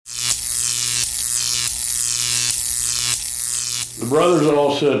the brothers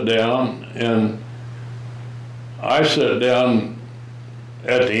all sit down, and I sit down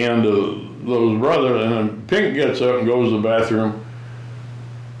at the end of those brothers, and then Pink gets up and goes to the bathroom,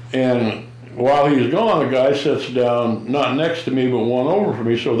 and while he's gone, the guy sits down, not next to me, but one over from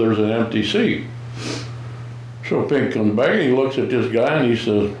me, so there's an empty seat. So Pink comes back, and he looks at this guy, and he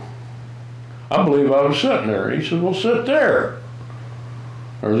says, I believe I was sitting there. He said, well, sit there.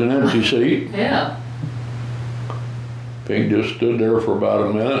 There's an empty seat. Yeah. Pink just stood there for about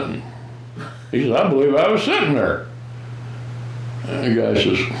a minute, and he said, I believe I was sitting there. And the guy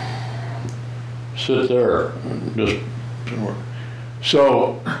says, sit there. And just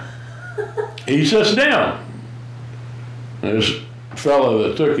so he sits down. And this fellow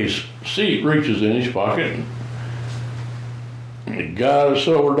that took his seat reaches in his pocket, and he got a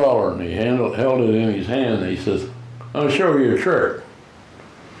silver dollar, and he held it in his hand, and he says, I'll show you a trick.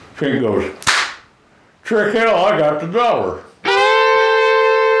 Pink goes, trick hell, I got the dollar.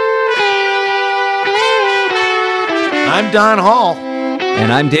 I'm Don Hall.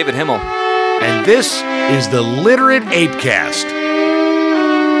 And I'm David Himmel. And this is the Literate ApeCast.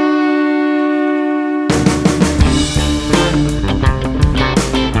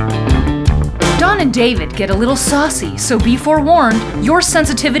 Don and David get a little saucy, so be forewarned, your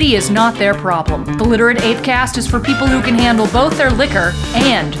sensitivity is not their problem. The Literate ApeCast is for people who can handle both their liquor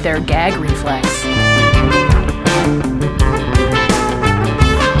and their gag reflex.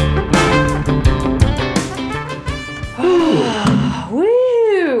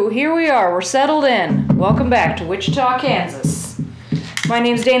 Woo! Here we are. We're settled in. Welcome back to Wichita, Kansas. My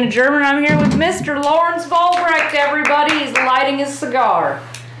name's Dana Jerman. I'm here with Mr. Lawrence Volbrecht, everybody. He's lighting his cigar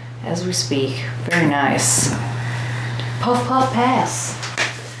as we speak. Very nice. Puff, puff, pass.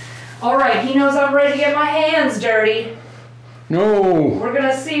 All right, he knows I'm ready to get my hands dirty. No. We're going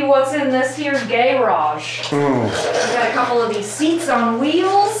to see what's in this here garage. Oh. We got a couple of these seats on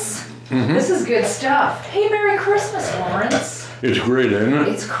wheels. Mm-hmm. This is good stuff. Hey, Merry Christmas, Lawrence. It's great, isn't it?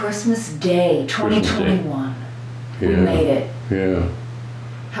 It's Christmas Day, 2021. Yeah. We made it. Yeah.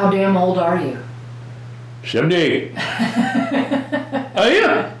 How damn old are you? 78. Oh,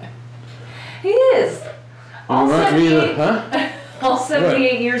 yeah. He is. All You might be 78, huh? all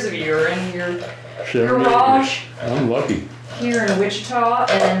 78 years of you are in your 78. garage I'm lucky. here in Wichita,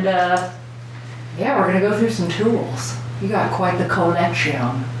 and yeah, we're gonna go through some tools. You got quite the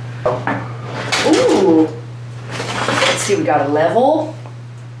collection. Ooh. Let's see, we got a level.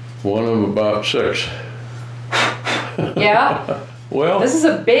 One of about 6. Yeah. Well, This is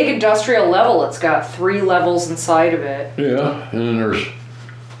a big industrial level. It's got 3 levels inside of it. yeah, and then there's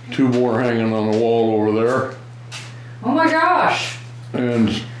 2 more hanging on the wall over there, Oh my gosh. and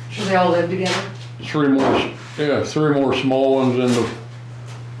Should they all live together? 3 more, 3 more small ones in the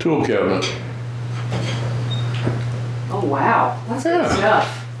tool cabinet. Oh wow. That's good Yeah.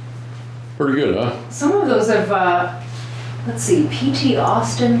 stuff. Pretty good, huh? Some of those have, let's see, P.T.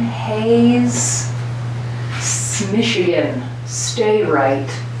 Austin, Hayes, Michigan, Stay Right.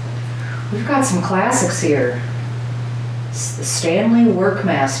 We've got some classics here. It's the Stanley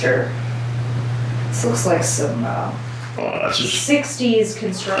Workmaster. This looks like some Oh, that's 60s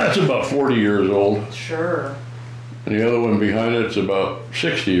construction. that's about 40 years old, Sure. and the other one behind it's about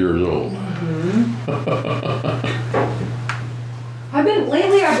 60 years old.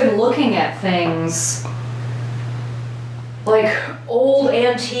 Lately I've been looking at things like old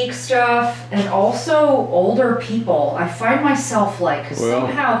antique stuff and also older people. I find myself like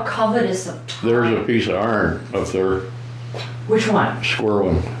somehow covetous of time. There's a piece of iron up there, Which one? square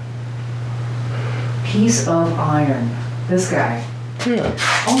one. Piece of iron. This guy. Yeah.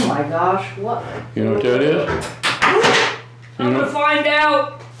 Oh my gosh, what? You know what that is? I'm gonna find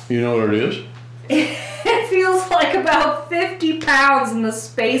out. You know what it is? It feels like about 50 pounds in the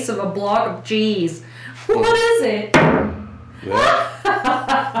space of a block of cheese. What is it? That,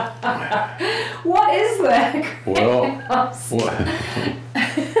 What is that? well,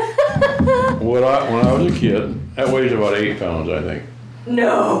 when I was a kid, that weighs about 8 pounds, I think.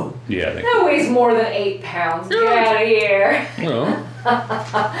 No. Yeah, I think. That weighs more than 8 pounds. Get out of here. No.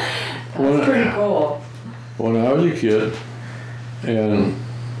 That's pretty cool. When I was a kid, and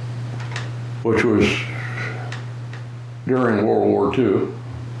which was during World War II,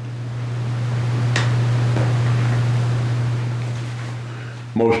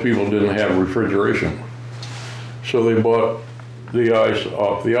 most people didn't have refrigeration, so they bought the ice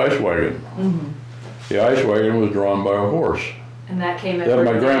off the ice wagon. Mm-hmm. The ice wagon was drawn by a horse And that came in that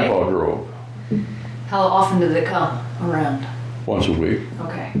my grandpa drove How often did it come around? once a week,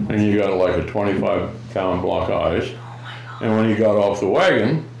 Okay. and you got like a 25-pound block of ice. Oh my God. And when he got off the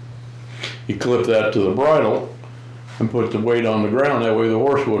wagon, he clipped that to the bridle, and put the weight on the ground. That way the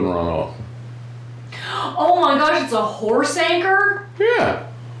horse wouldn't run off. Oh my gosh, it's a horse anchor? Yeah.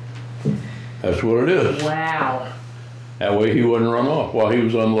 That's what it is. Wow. That way he wouldn't run off while he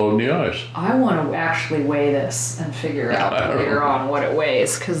was unloading the ice. I want to actually weigh this and figure out later on what it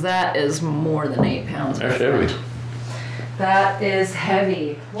weighs, because that is more than 8 pounds. That's heavy. That is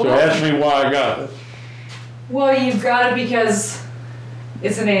heavy. So ask me why I got it. Well, you've got it because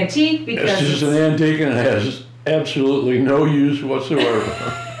it's an antique. Because it's just an antique and it has absolutely no use whatsoever.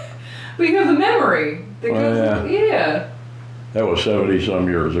 But you have the memory. Yeah. That was 70-some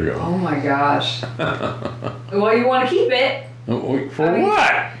years ago. Oh my gosh. Well, you want to keep it. For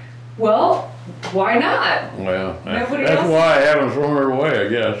what? Well, why not? Well, that's why I haven't thrown it away, I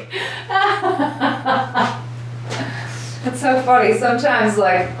guess. That's so funny. Sometimes,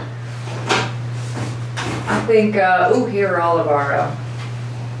 like, I think, here are all of our...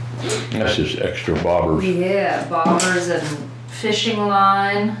 That's just extra bobbers. Yeah, bobbers and fishing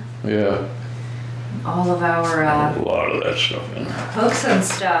line. Yeah. All of our... a lot of that stuff in there. Hooks and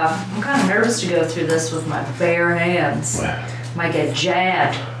stuff. I'm kind of nervous to go through this with my bare hands. Might get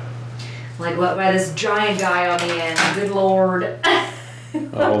jabbed. Like what by this giant guy on the end. Good Lord.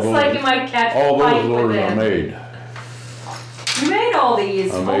 Looks like you might catch all a fight those lures with I it. made. You made all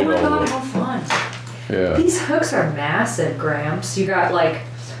these. I made oh my all God, those. how fun. Yeah. These hooks are massive, Gramps. You got like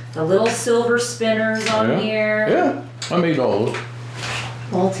the little silver spinners on here. Yeah, I made all those.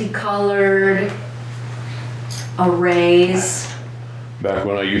 Multicolored arrays. Back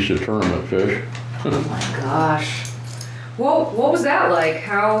when I used to tournament fish. Oh my gosh. What was that like?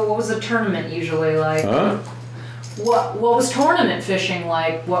 What was a tournament usually like? Huh? What was tournament fishing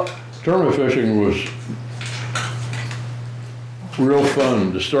like? Tournament fishing was real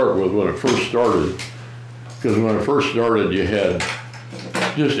fun to start with when it first started. Because when it first started, you had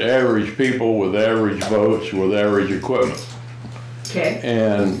just average people with average boats with average equipment. Okay.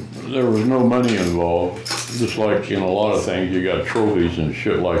 And there was no money involved. Just like in a lot of things, you got trophies and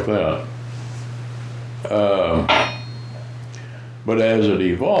shit like that. But as it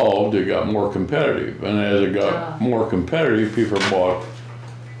evolved, it got more competitive. And as it got more competitive, people bought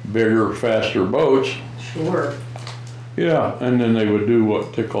bigger, faster boats. Sure. Yeah, and then they would do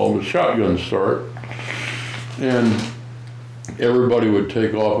what they called a shotgun start. And everybody would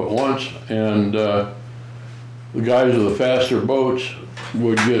take off at once, and the guys with the faster boats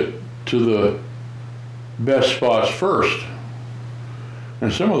would get to the best spots first.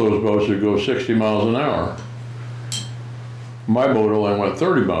 And some of those boats would go 60 miles an hour. My boat only went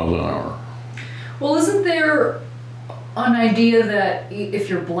 30 miles an hour. Well, isn't there an idea that if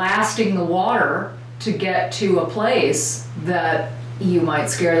you're blasting the water to get to a place that you might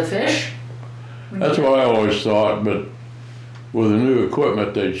scare the fish? That's what I always thought, but with the new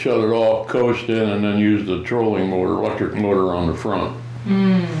equipment, they'd shut it off, coast in, and then use the trolling motor, electric motor on the front.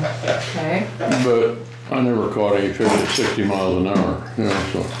 Okay. But I never caught any fish at 60 miles an hour,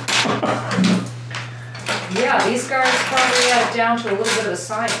 so. Yeah, these guys probably had it down to a little bit of a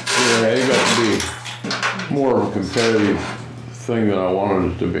science. Yeah, it got to be more of a competitive thing than I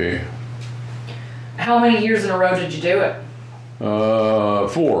wanted it to be. How many years in a row did you do it?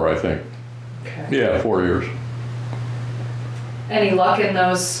 4, I think. Okay. Yeah, 4 years. Any luck in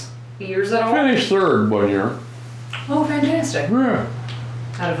those years at all? Finished 3rd one year. Oh, fantastic. Yeah.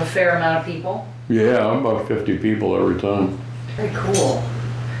 Out of a fair amount of people? Yeah, about 50 people every time. Very cool.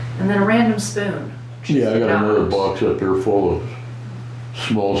 And then a random spoon. Yeah, I got another box up here full of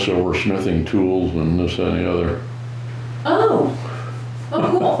small silversmithing tools and this and the other. Oh. Oh,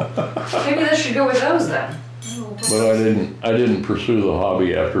 cool. Maybe this should go with those then. But I didn't pursue the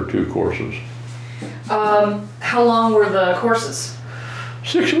hobby after 2 courses. How long were the courses?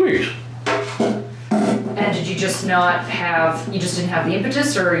 6 weeks. And did you just didn't have the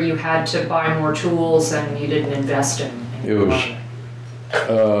impetus, or you had to buy more tools and you didn't invest in It was,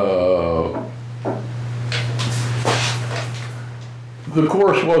 the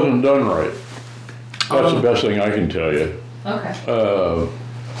course wasn't done right. That's the best thing I can tell you. Okay.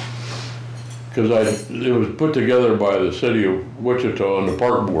 Because it was put together by the city of Wichita and the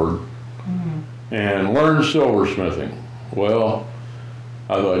park board, and learn silversmithing. Well,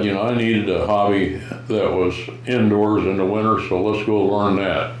 I thought, I needed a hobby that was indoors in the winter, so let's go learn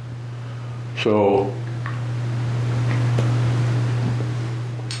that. So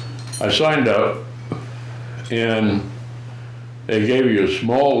I signed up, and they gave you a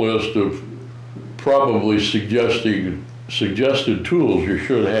small list of probably suggested tools you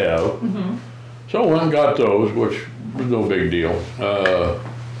should have. Mm-hmm. So I went and got those, which was no big deal.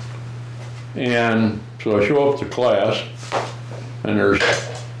 And so I show up to class, and there's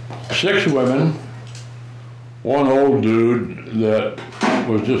 6 women, one old dude that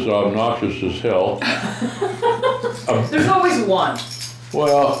was just obnoxious as hell. There's always one.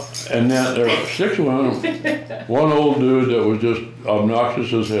 Well, and then there were 6 women, one old dude that was just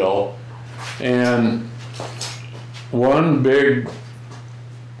obnoxious as hell, and one big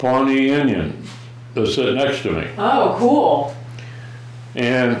Pawnee Indian that sat next to me. Oh, cool.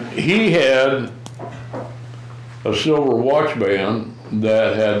 And he had a silver watch band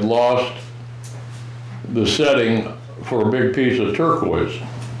that had lost the setting for a big piece of turquoise.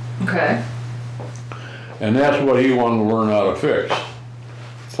 Okay. And that's what he wanted to learn how to fix.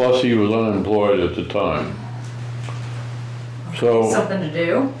 Plus he was unemployed at the time. So something to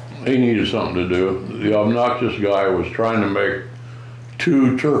do? He needed something to do. The obnoxious guy was trying to make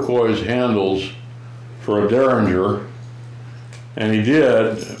 2 turquoise handles for a Derringer, and he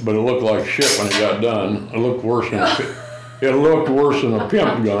did, but it looked like shit when it got done. It looked worse than a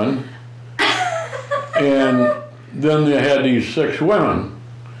pimp gun. And then they had these 6 women,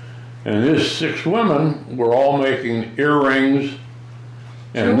 and these 6 women were all making earrings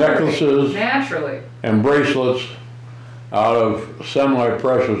and necklaces and bracelets out of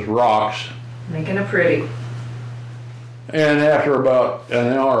semi-precious rocks. Making it pretty. And after about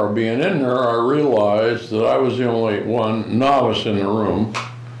an hour of being in there, I realized that I was the only one novice in the room.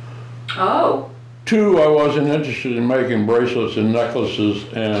 Oh. 2, I wasn't interested in making bracelets and necklaces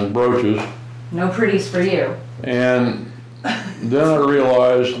and brooches. No pretties for you. And then I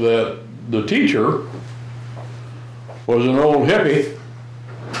realized that the teacher was an old hippie,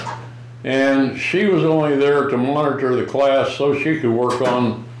 and she was only there to monitor the class so she could work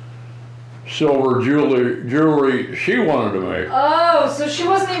on silver jewelry she wanted to make. Oh, so she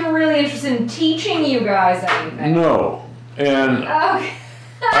wasn't even really interested in teaching you guys anything. No. And okay.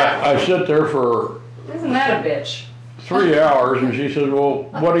 I sit there for... Isn't that a bitch? 3 hours, and she said, well,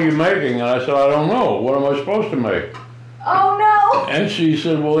 what are you making? And I said, I don't know. What am I supposed to make? Oh, no. And she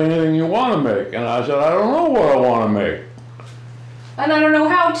said, well, anything you want to make. And I said, I don't know what I want to make. And I don't know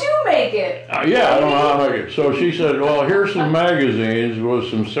how to make it. Yeah, I don't know how to make it. So she said, well, here's some magazines with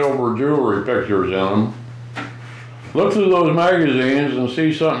some silver jewelry pictures in them. Look through those magazines and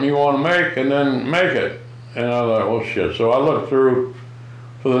see something you want to make, and then make it. And I thought, well, shit. So I looked through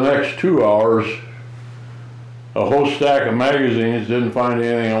for the next 2 hours a whole stack of magazines, didn't find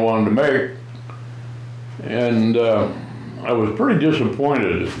anything I wanted to make. And I was pretty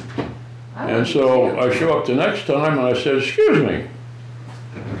disappointed. And so I show up the next time and I said, excuse me.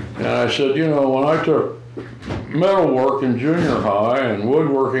 And I said, you know, when I took metalwork in junior high and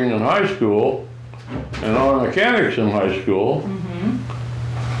woodworking in high school and auto mechanics in high school,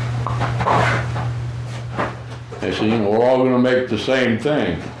 I said, you know, we're all going to make the same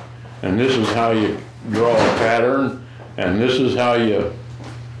thing. And this is how you draw a pattern, and this is how you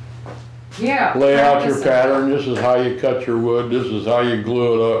lay out your pattern, this is how you cut your wood, this is how you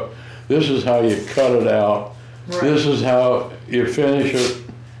glue it up, this is how you cut it out, this is how you finish it,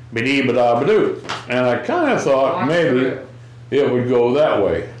 ba-dee-ba-da-ba-doo. And I kind of thought maybe it would go that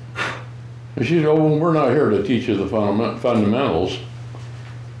way. And she said, oh, well, we're not here to teach you the fundamentals.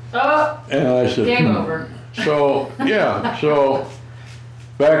 And I said, game over. So, yeah, so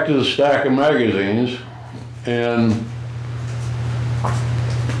back to the stack of magazines, and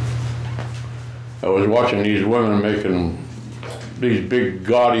I was watching these women making these big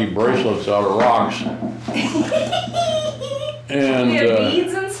gaudy bracelets out of rocks. And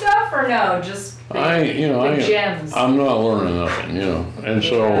beads and stuff, or no, just big gems. I'm not learning nothing, you know. And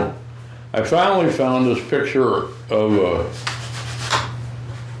so I finally found this picture of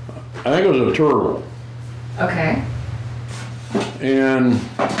I think it was a turtle. Okay. And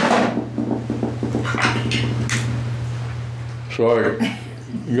so I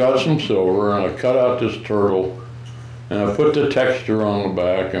got some silver and I cut out this turtle and I put the texture on the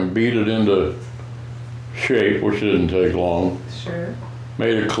back and beat it into shape, which didn't take long. Sure.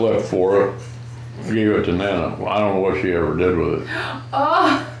 Made a clip for it, gave it to Nana. Well, I don't know what she ever did with it.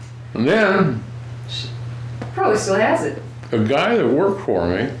 Oh. And then She probably still has it. a guy that worked for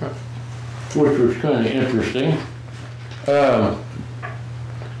me, which was kind of interesting,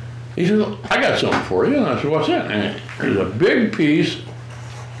 he said, I got something for you. And I said, what's that? And there's a big piece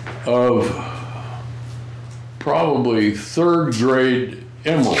of probably 3rd grade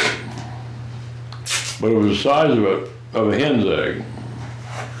emerald, but it was the size of a hen's egg.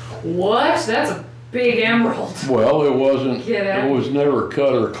 What? That's a big emerald. Well, it wasn't. Get out. It was never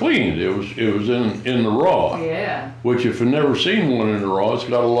cut or cleaned. It was in the raw. Yeah. Which, if you've never seen one in the raw, it's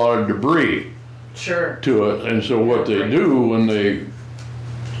got a lot of debris. Sure. To it, and so what they do when they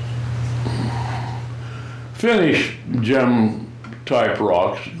finish gem type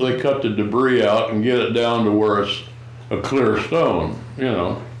rocks. They cut the debris out and get it down to where it's a clear stone, you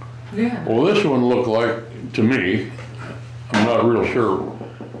know. Yeah. Well, this one looked like, to me, I'm not real sure,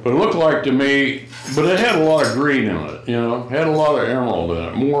 but it looked like to me, but it had a lot of green in it, you know, had a lot of emerald in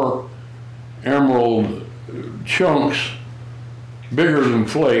it, more emerald chunks, bigger than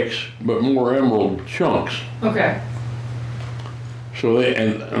flakes, but more emerald chunks. Okay. So they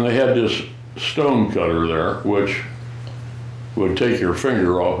had this stone cutter there, which would take your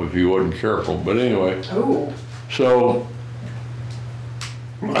finger off if you wasn't careful. But anyway, Ooh. So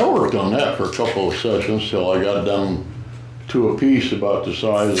I worked on that for a couple of sessions till I got down to a piece about the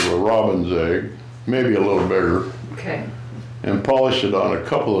size of a robin's egg, maybe a little bigger. Okay. And polished it on a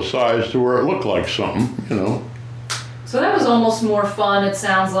couple of sides to where it looked like something, you know. So that was almost more fun, it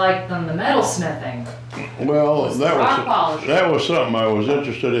sounds like, than the metalsmithing. Well, rock polishing. that was something I was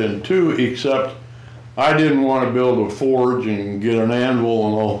interested in too, except I didn't want to build a forge and get an anvil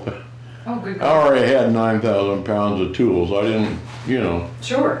and all that. Oh, good I God. already had 9,000 pounds of tools. I didn't, you know.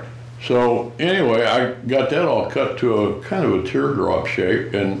 Sure. So anyway, I got that all cut to a kind of a teardrop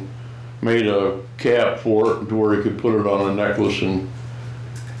shape and made a cap for it to where you could put it on a necklace, and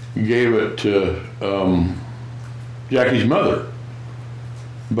gave it to Jackie's mother.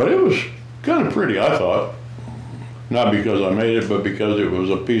 But it was kind of pretty, I thought. Not because I made it, but because it was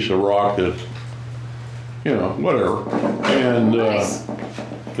a piece of rock that, you know, whatever. And Nice.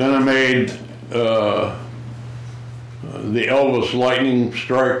 then I made the Elvis lightning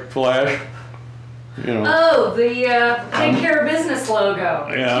strike flash. You know. Oh, the Take Care of Business logo.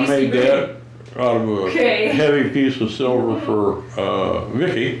 Yeah, I made that out of a heavy piece of silver for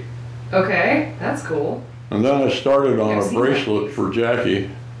Vicky. Okay, that's cool. And then I started on I've a seen bracelet for Jackie,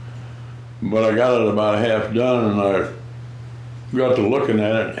 but I got it about half done, and I got to looking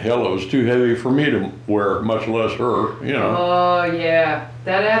at it. Hell, it was too heavy for me to wear, much less her, you know. Oh, yeah.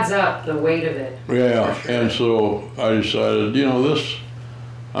 That adds up, the weight of it. Yeah, For sure. and so I decided, you know,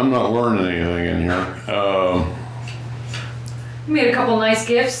 I'm not learning anything in here. You made a couple nice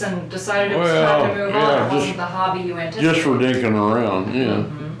gifts and decided it was time to move on. It wasn't the hobby you anticipated. Just for dinking around, yeah.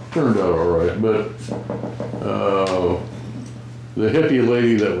 Turned out all right, but the hippie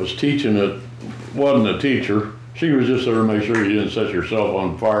lady that was teaching it wasn't a teacher. She was just there to make sure you didn't set yourself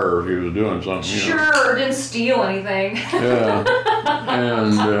on fire if you was doing something. You know. Sure, didn't steal anything. Yeah,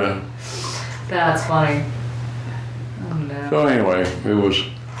 and That's funny. Oh, no. so anyway, it was.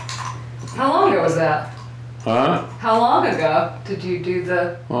 How long ago was that? Huh? How long ago did you do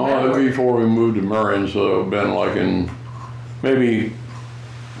the Oh, metalwork? before we moved to Marion, so it'd been like in maybe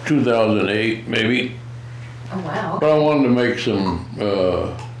 2008, maybe. Oh, wow. But I wanted to make some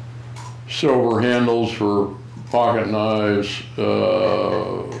silver handles for pocket knives,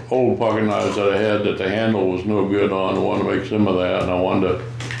 old pocket knives that I had that the handle was no good on. I wanted to make some of that, and I wanted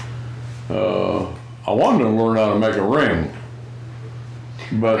to learn how to make a ring.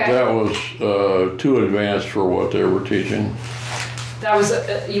 But Okay. that was too advanced for what they were teaching. That was,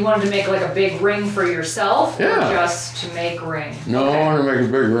 you wanted to make like a big ring for yourself? Yeah. Or just to make ring? No, Okay. I wanted to make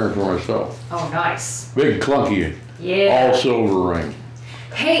a big ring for myself. Oh, nice. Big, clunky, Yeah. all silver ring.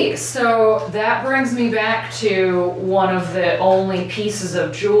 Hey, so that brings me back to one of the only pieces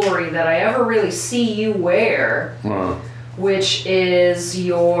of jewelry that I ever really see you wear, which is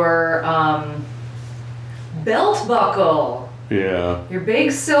your belt buckle. Yeah, Your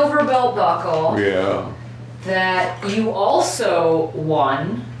big silver belt buckle yeah. that you also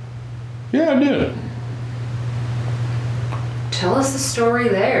won. Yeah, I did. Tell us the story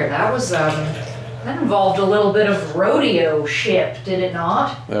there. That was that involved a little bit of rodeo ship, did it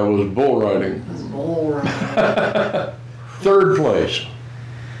not? That was bull riding. It was bull riding. Third place.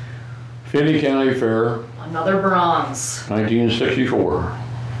 Finney County Fair, Another bronze. 1964.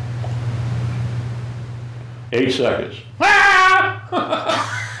 8 seconds.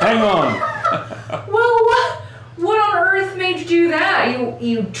 Hang on. Well, what on earth made you do that?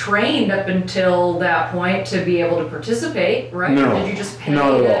 You trained up until that point to be able to participate, right? No, Or did you just pay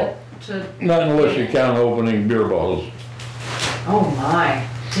not at all. to? Not unless you count opening beer bottles. Oh my!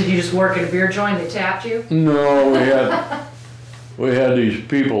 Did you just work at a beer joint? They tapped you? No, we had these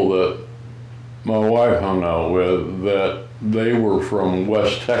people that my wife hung out with that they were from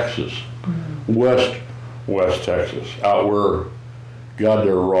West Texas. West Texas, out where, God,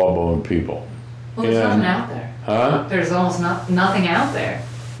 they're raw boned people. Well, there's And- nothing out there. Huh? There's almost nothing out there.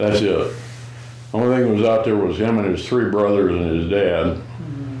 That's it. Only thing that was out there was him and his 3 brothers and his dad.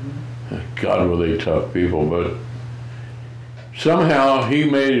 God, were they tough people, but somehow he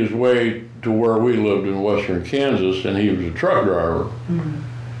made his way to where we lived in western Kansas, and he was a truck driver.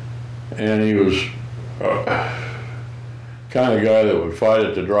 And he was kind of guy that would fight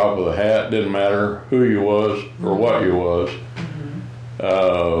at the drop of the hat. Didn't matter who you was or what you was.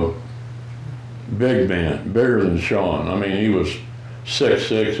 Big man, bigger than Sean. I mean, he was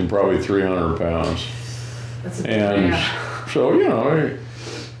 6'6" and probably 300 pounds. That's a big And man. so, you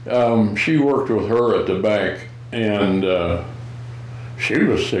know, she worked with her at the bank, and she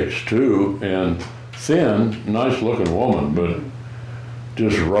was 6'2" and thin, nice looking woman, but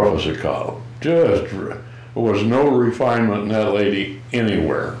just rough as a cow. There was no refinement in that lady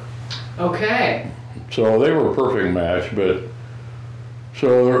anywhere. Okay. So they were a perfect match, but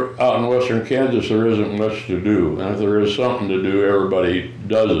so out in western Kansas there isn't much to do. And if there is something to do, everybody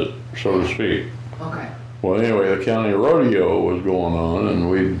does it, so to speak. Okay. Well, anyway, the county rodeo was going on, and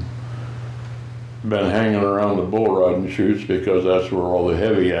we'd been hanging around the bull riding chutes because that's where all the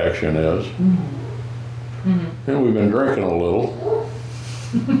heavy action is. And we've been drinking a little.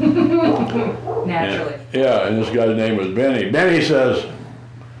 Naturally. Yeah, and this guy's name was Benny. Benny says,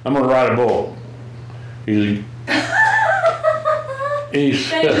 "I'm gonna ride a bull." He Then he just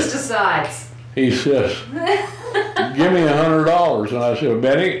says, decides. "Give me $100." And I said,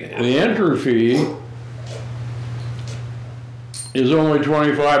 "Benny, the entry fee is only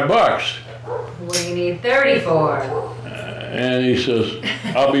 $25. What do you need 30 for? And he says,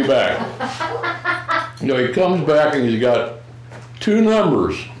 "I'll be back." You know, he comes back and he's got 2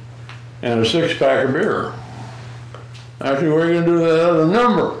 numbers and a 6-pack of beer. I said, "What are you going to do with that other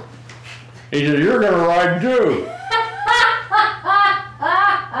number?" He said, "You're going to ride too."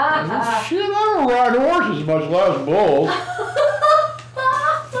 I said, "Shit, I don't ride horses, much less bulls."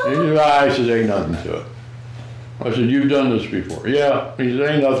 He said, "I said, ain't nothing to it." I said, "You've done this before." "Yeah." He said,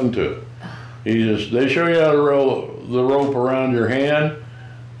 "Ain't nothing to it." They show you how to roll the rope around your hand.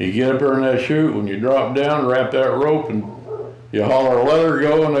 You get up there in that chute. When you drop down, wrap that rope, and you holler, "Let her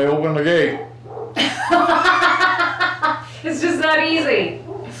go," and they open the gate. It's just that easy.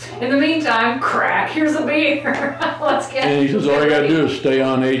 In the meantime, crack, here's a beer. Let's get And he says, "All you got to do is stay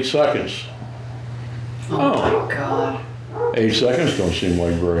on 8 seconds." Oh my God. 8 seconds don't seem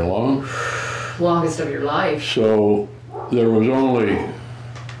like very long. Longest of your life. So there was only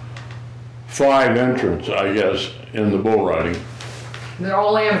 5 entrants, I guess, in the bull riding. They're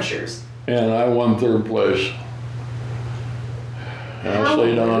all amateurs. And I won 3rd place. And I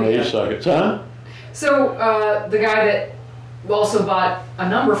stayed on 8 seconds. Huh? So the guy that also bought a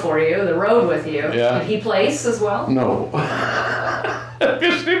number for you, the rode with you, Yeah. did he place as well? No. That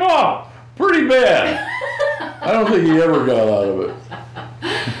pissed him off pretty bad. I don't think he ever got out of it.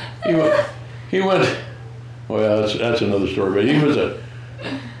 He went, well, that's another story, but he was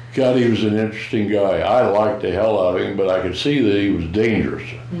an interesting guy. I liked the hell out of him, but I could see that he was dangerous.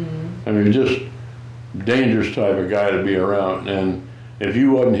 I mean, just dangerous type of guy to be around. And if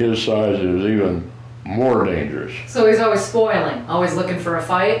you wasn't his size, it was even more dangerous. So he's always spoiling, always looking for a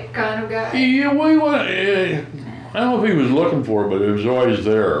fight kind of guy? Yeah, I don't know if he was looking for it, but it was always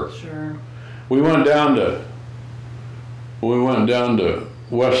there. Sure. We went down to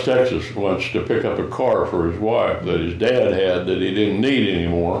West Texas once to pick up a car for his wife that his dad had that he didn't need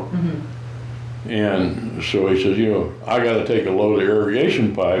anymore. And so he says, "I got to take a load of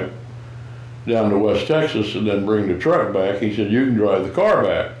irrigation pipe down to West Texas and then bring the truck back." He said, "You can drive the car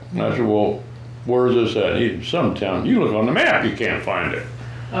back." And I said, "Well, where's this at?" Some town. You look on the map, you can't find it.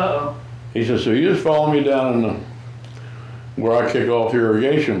 Uh-oh. He said, "So you just follow me down where I kick off the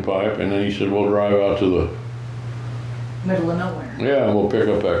irrigation pipe," and then he said, "We'll drive out to the Middle of nowhere. yeah, and we'll pick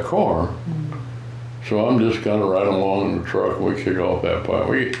up that car." So I'm just kind of riding along in the truck, and we kick off that pipe.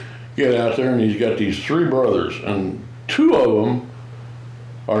 We get out there, and he's got these 3 brothers, and 2 of them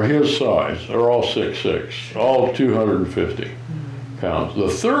are his size. They're all 6'6", all 250 pounds. The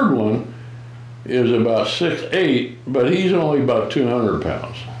 3rd one is about 6'8", but he's only about 200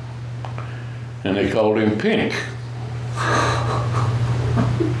 pounds. And they called him Pink.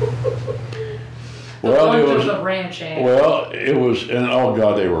 Well, it was the ranch hand. well, it was, and oh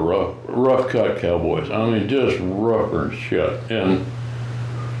God, they were rough cut cowboys. I mean, just rougher than shit, and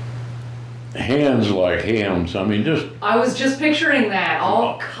hands like hams. I mean, just I was just picturing that,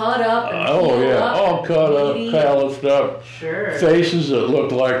 all cut up and peeled up all and cut up, meaty. calloused up, Sure. faces that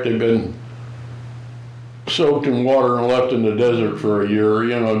looked like they've been soaked in water and left in the desert for a year.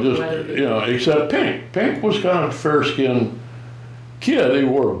 Except Pink. Pink was kind of a fair-skinned kid. He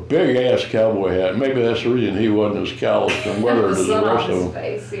wore a big-ass cowboy hat. Maybe that's the reason he wasn't as calloused and weathered as the rest of them.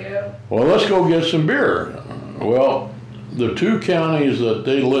 Face, yeah. Well, let's go get some beer. Well, the 2 counties that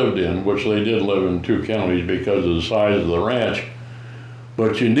they lived in, which they did live in 2 counties because of the size of the ranch,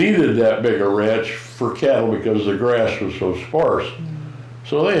 but you needed that big a ranch for cattle because the grass was so sparse.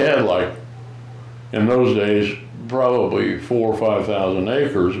 So they had, like, in those days, probably 4,000 or 5,000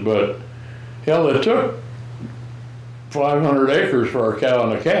 acres, but hell, it took 500 acres for a cow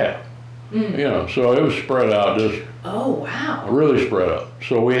and a calf. You know, so it was spread out, just really spread out.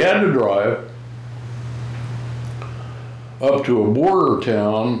 So we had to drive up to a border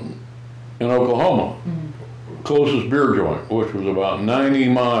town in Oklahoma, closest beer joint, which was about 90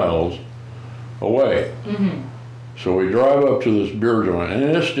 miles away. So we drive up to this beer joint, and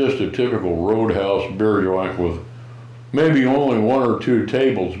it's just a typical roadhouse beer joint with maybe only 1 or 2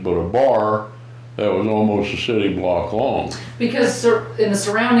 tables, but a bar that was almost a city block long. Because in the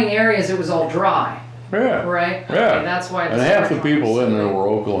surrounding areas, it was all dry. Yeah. Right? Yeah. Okay, that's why. And half the people in there were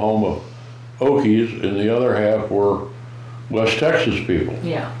Oklahoma Okies, and the other half were West Texas people.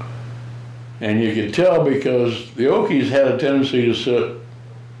 Yeah. And you could tell because the Okies had a tendency to sit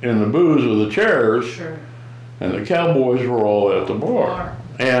in the booths of the chairs, Sure. and the cowboys were all at the bar.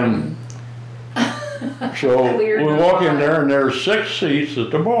 And so we walk in there, and there's 6 seats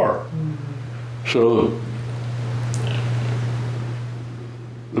at the bar. So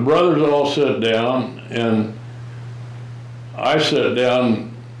the brothers all sit down, and I sit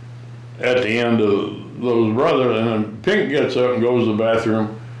down at the end of those brothers, and then Pink gets up and goes to the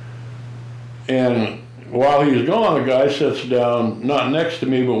bathroom, and while he's gone, the guy sits down not next to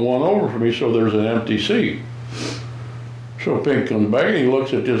me but one over from me, so there's an empty seat. So Pink comes back and he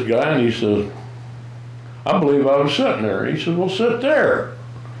looks at this guy and he says, "I believe I was sitting there." He said, "Well, sit there.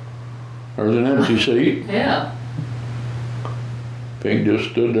 There's an empty seat." Yeah. Pink just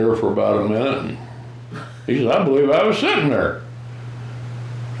stood there for about a minute, and he said, "I believe I was sitting there."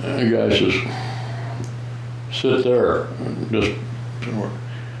 And the guy says, "Sit there."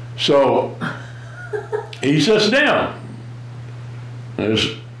 So he sits down. And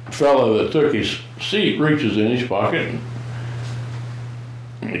this fellow that took his seat reaches in his pocket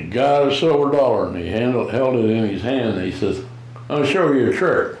and he got a silver dollar, and he held it in his hand, and he says, "I'll show you a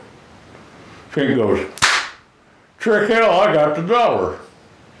trick." Pink goes, "Trick hell, I got the dollar."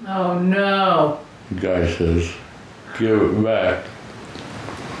 Oh no. The guy says, "Give it back."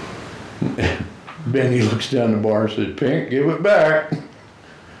 Benny looks down the bar and says, "Pink, give it back."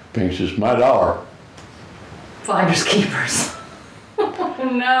 Pink says, "My dollar." Finders keepers. Oh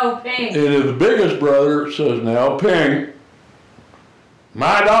no, Pink. And the biggest brother says, "Now, Pink,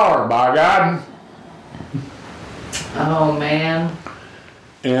 my dollar, by God." Oh man.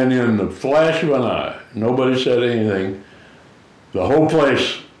 And in the flash of an eye, nobody said anything. The whole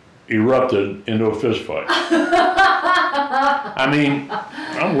place erupted into a fist fight. I mean,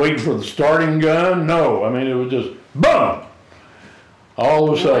 I'm waiting for the starting gun. No, I mean, it was just boom. All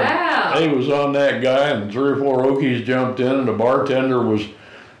of a sudden, he was on that guy, and 3 or 4 Okies jumped in, and the bartender was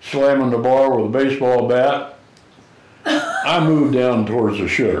slamming the bar with a baseball bat. I moved down towards the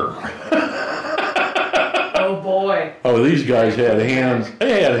shitter. Oh boy. Oh, these guys had hands.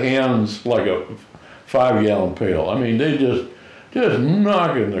 They had hands like a 5-gallon pail. I mean, they just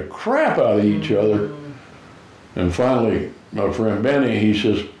knocking the crap out of each other. And finally, my friend Benny, he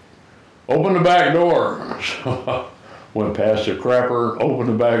says, "Open the back door." So I went past the crapper, opened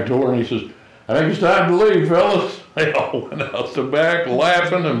the back door, and he says, "I think it's time to leave, fellas." They all went out the back,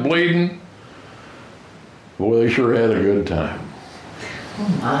 laughing and bleeding. Boy, they sure had a good time. Oh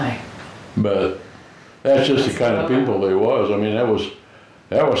my. But that's just the kind of people they was. I mean, that was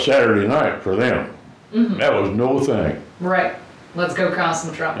Saturday night for them. That was no thing. Right. Let's go cause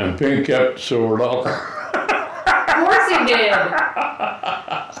some trouble. And Pink kept silver dollar. Of course he did.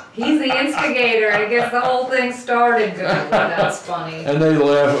 He's the instigator. I guess the whole thing started good. That's funny. And they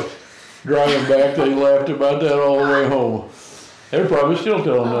laughed, driving back, they laughed about that all the way home. They're probably still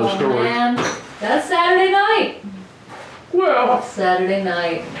telling that story. Man. That's Saturday night. Well, Saturday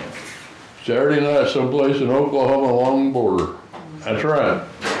night someplace in Oklahoma along the border. That's right.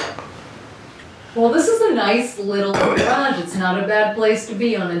 Well, this is a nice little garage. It's not a bad place to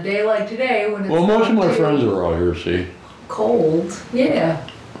be on a day like today when it's Well, most of my friends are out here, see. cold. Yeah.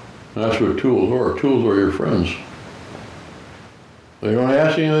 That's what tools are. Tools are your friends. They don't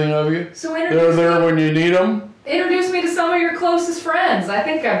ask anything of you. So They're there when you need them. introduce me to some of your closest friends. I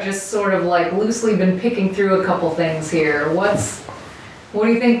think I've just sort of like loosely been picking through a couple things here. What do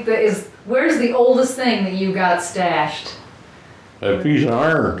you think where's the oldest thing that you got stashed? That piece of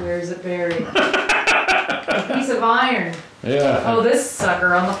iron. Where's it buried? A piece of iron. Yeah. Oh, this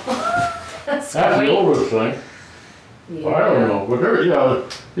sucker on the floor. That's the sweet. oldest thing. Yeah. I don't know, but there,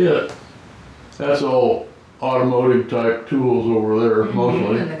 yeah. That's all automotive type tools over there,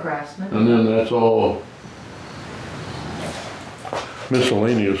 mostly. And the craftsman. And then that's all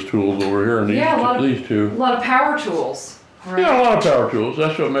miscellaneous tools over here, and these two. A lot of power tools. Right? Yeah, a lot of power tools.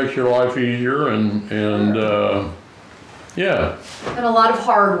 That's what makes your life easier, and Yeah. And a lot of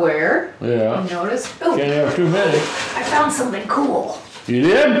hardware. Yeah. I noticed. Oh, Can't have too many. I found something cool. You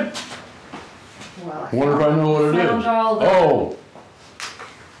did? Well, Wonder if I know what it found is. all the, Oh.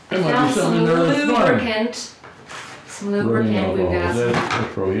 There might found be some something in there that's fun. lubricant. Some lubricant. We've got some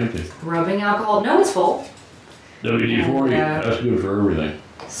That's probably empty. rubbing alcohol. No, it's full. WD-40, that's good for everything.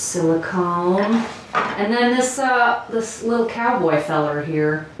 Silicone. And then this little cowboy feller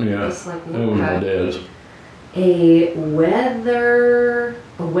here. Yeah. This, like, That was my dad's. A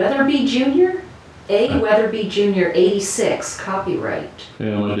Weatherby Jr.? Weatherby Jr. 86 copyright.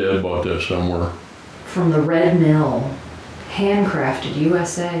 Yeah, my dad bought that somewhere. From the Red Mill. Handcrafted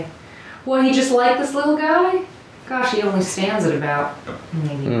USA. Well, he just liked this little guy? Gosh, he only stands at about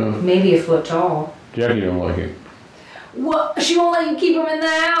maybe a foot tall. Jackie don't like him. What? She won't let you keep him in the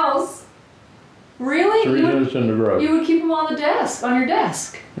house. Really? 3 minutes in the garage. You would keep him on the desk, on your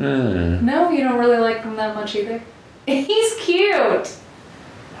desk. No, you don't really like him that much either. He's cute.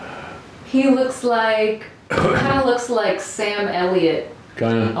 He looks like, kind of looks like Sam Elliott,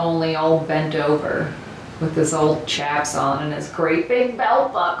 Kinda. only all bent over with his old chaps on and his great big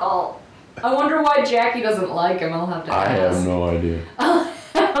belt buckle. I wonder why Jackie doesn't like him. I'll have to ask. I have no idea.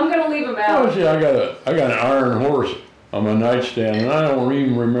 I'm gonna leave him out. Oh, see, I got an iron horse on my nightstand, and I don't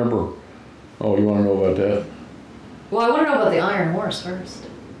even remember. Oh, you want to know about that? Well, I want to know about the Iron Horse first.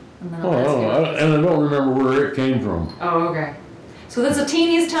 And then I'll ask you. And I don't remember where it came from. Oh, okay. So that's the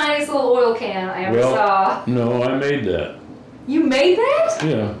teeniest, tiniest little oil can I ever saw. No, I made that. You made that?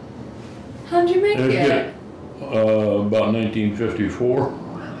 Yeah. How'd you make it? About 1954.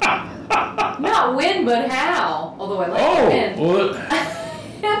 Not when, but how. Although I like when. Well,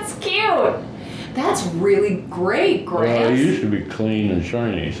 That's cute. That's really great, Grant. it used to be clean and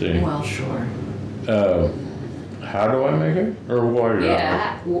shiny, see? Well, sure. How do I make it? Or why do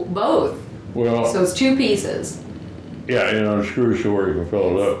Yeah, both. Well, So it's 2 pieces. yeah, the screw so where you can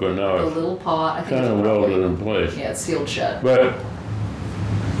fill it up, but now A it's little pot. I think kind it's of probably- welded in place. Yeah, it's sealed shut. But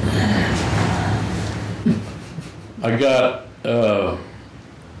I got a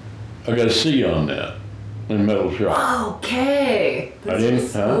C on that in metal shop. Okay. I didn't-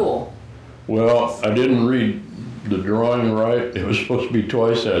 This is cool. Well, I didn't read the drawing right. It was supposed to be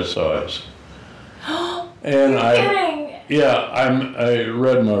twice that size. And Kidding. I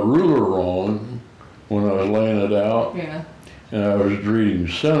read my ruler wrong when I was laying it out, Yeah. and I was reading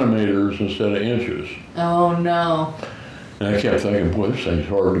centimeters instead of inches. Oh no. And I kept thinking, boy, this thing's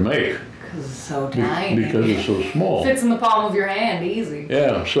hard to make Because it's so tiny. because it's so small. Fits in the palm of your hand, easy.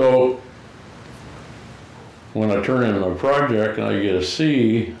 Yeah, so when I turn in my project and I get a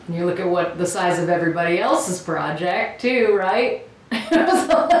C, And you look at what the size of everybody else's project too, right?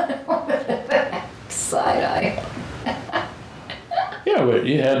 Side eye. yeah, but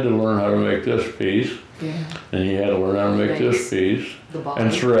you had to learn how to make this piece, Yeah. and you had to learn how to make this piece, The body.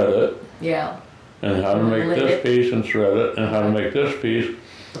 and thread it, Yeah. and how to make Lit this it. piece and thread it, and how to make this piece,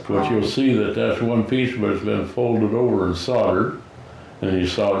 which you'll see that that's one piece, but it's been folded over and soldered, and you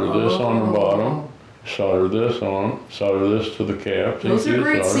solder this on the bottom, solder this on, solder this to the cap. Those are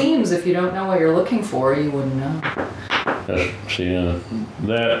great seams. If you don't know what you're looking for, you wouldn't know.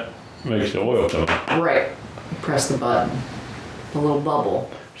 That makes the oil come out. Right. You press the button. The little bubble.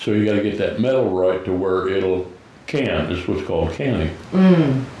 So you got to get that metal right to where it'll can. It's what's called canning.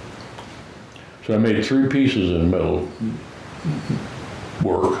 So I made 3 pieces in metal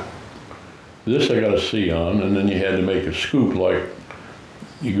work. This I got a C on, and then you had to make a scoop like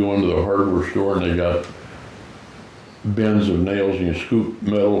you go into the hardware store and they got bins of nails and you scoop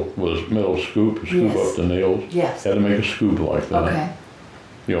metal with a metal scoop and scoop Yes. up the nails. Yes. Had to make a scoop like that. Okay.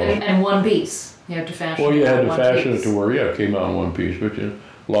 You know, And one piece. You have to fashion well, you it had out to one fashion piece. it to where, it came out in one piece, but a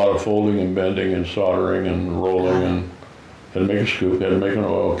lot of folding and bending and soldering and rolling and had to make a scoop, had to make an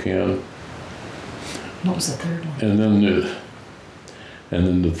oil can. What was the third one? And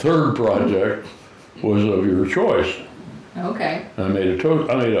then the third project was of your choice. Okay. I made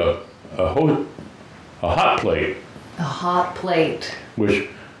a hot plate, A hot plate. which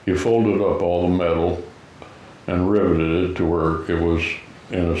you folded up all the metal and riveted it to where it was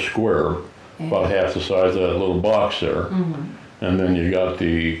in a square, about half the size of that little box there. And then you got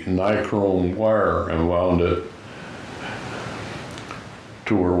the nichrome wire and wound it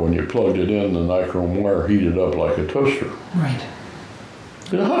to where when you plugged it in, the nichrome wire heated up like a toaster. Right.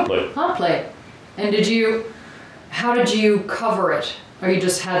 In a hot plate. Hot plate. And how did you cover it? Or you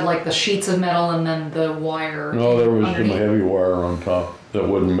just had like the sheets of metal and then the wire? No, there was some underneath? heavy wire on top that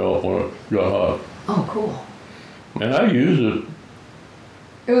wouldn't melt when it got hot. Oh, cool. And I used it.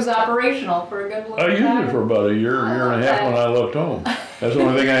 It was operational for a good long I time. used it for about a year and a half when I left home. That's the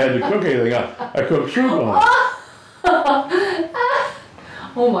only thing I had to cook anything. I cooked soup on it.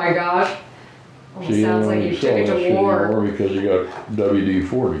 Oh my gosh. Almost sounds like you took it to war. Because you got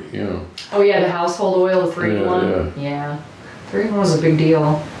WD-40, you know. Oh yeah, the household oil, the 3-in-1. Yeah. 3-in-1 was a big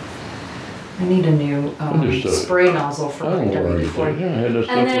deal. I need a new spray nozzle for my WD-40. Yeah, I had this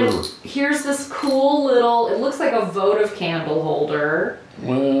and then forever. here's this cool little, it looks like a votive candle holder.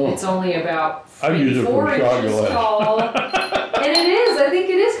 Well, it's only about I use it for 4 shot inches glass. tall. And it is, I think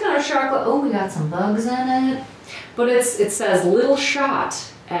it is kind of shot glass. Oh, we got some bugs in it. But it says Little Shot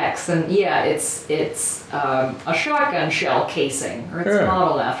X, and yeah, it's a shotgun shell casing, or it's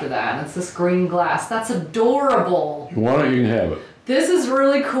modeled after that, and it's this green glass. That's adorable. You want it, you can have it. This is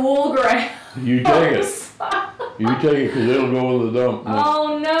really cool, Graham. You take it. You take it because it'll go in the dump.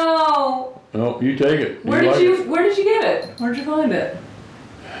 Oh no. No, you take it. Where did you get it? Where'd you find it?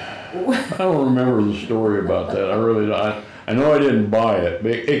 I don't remember the story about that. I really don't. I know I didn't buy it,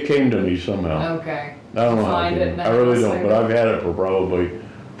 but it came to me somehow. Okay. I don't know how it came. I really don't, but I've had it for probably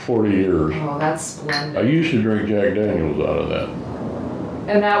 40 years. Oh, that's splendid. I used to drink Jack Daniels out of that.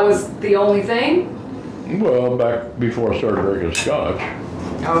 And that was the only thing? Well, back before I started drinking scotch.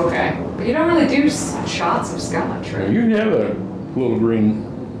 Oh, okay. But you don't really do shots of scotch, right? You can have a little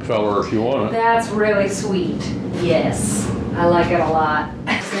green feller if you want it. That's really sweet. Yes. I like it a lot.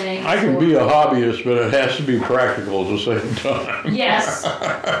 I can be a hobbyist, but it has to be practical at the same time. Yes.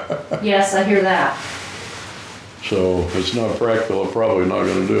 Yes, I hear that. So if it's not practical, I'm probably not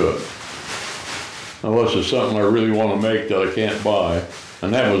going to do it. Unless it's something I really want to make that I can't buy.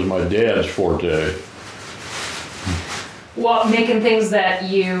 And that was my dad's forte. Well, making things that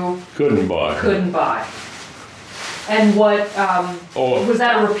you couldn't buy. And what, was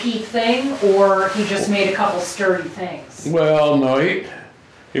that a repeat thing, or he just made a couple sturdy things? Well, no,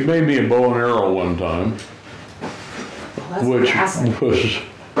 he made me a bow and arrow one time, which was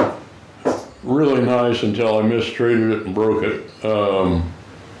really nice until I mistreated it and broke it.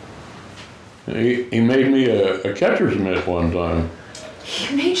 He made me a catcher's mitt one time.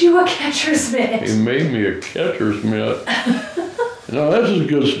 He made you a catcher's mitt? He made me a catcher's mitt. No, this is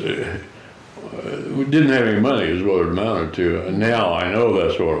good. We didn't have any money is what it amounted to. And now I know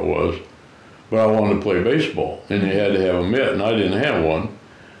that's what it was. But I wanted to play baseball, and you had to have a mitt, and I didn't have one.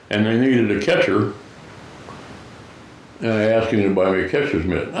 And they needed a catcher. And I asked him to buy me a catcher's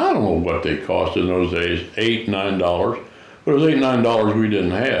mitt. I don't know what they cost in those days, $8, $9. But it was $8, $9 we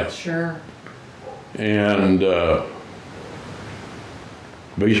didn't have. Sure. And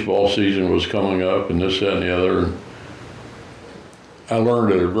baseball season was coming up, and this, that, and the other. I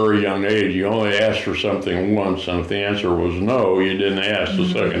learned at a very young age, you only asked for something once, and if the answer was no, you didn't ask the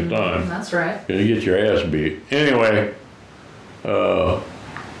second time. That's right. You get your ass beat. Anyway.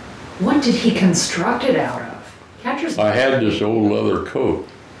 What did he construct it out of? Catcher's mitt? I had this old leather coat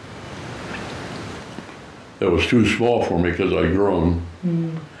that was too small for me because I'd grown.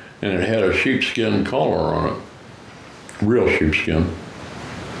 And it had a sheepskin collar on it. Real sheepskin.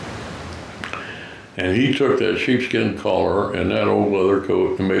 And he took that sheepskin collar and that old leather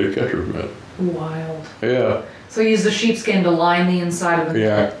coat and made a catcher's mitt. Wild. Yeah. So he used the sheepskin to line the inside of the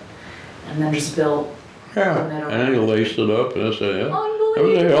mitt. And then just built the mitt around. And then he laced it up and I said, yeah. Unbelievable. That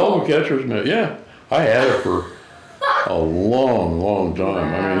was a hell of a catcher's mitt. Yeah. I had it for a long, long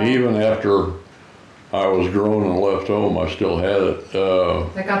time. Wow. I mean, even after I was grown and left home, I still had it.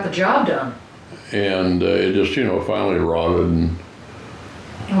 That got the job done. And it just, finally rotted and...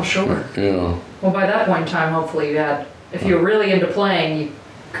 Oh, sure. Well, by that point in time, hopefully you had, if you were really into playing, you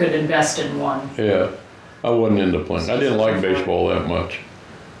could invest in one. Yeah, I wasn't into playing. I didn't like baseball that much.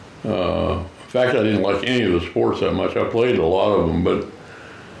 In fact, I didn't like any of the sports that much. I played a lot of them, but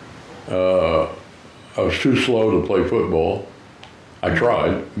I was too slow to play football. I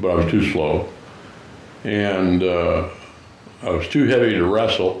tried, but I was too slow. And I was too heavy to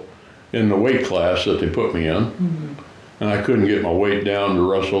wrestle in the weight class that they put me in. And I couldn't get my weight down to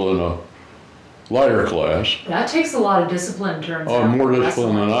wrestle in a lighter class. That takes a lot of discipline in terms of more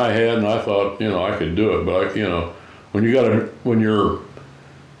discipline than I had, and I thought, I could do it. But when you're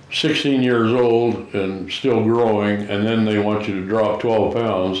 16 years old and still growing, and then they want you to drop 12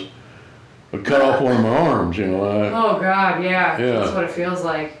 pounds, I cut off one of my arms, Oh God, yeah. That's what it feels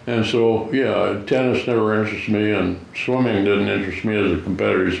like. And so, tennis never interested me, and swimming didn't interest me as a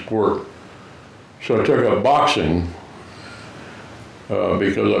competitive sport. So I took up boxing.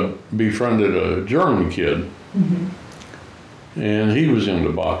 Because I befriended a German kid, and he was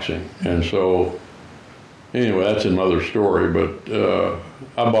into boxing. And so, anyway, that's another story, but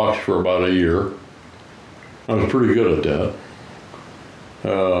I boxed for about a year. I was pretty good at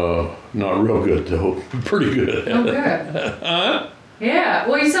that. Not real good, though. Pretty good at it. Oh, good. Yeah,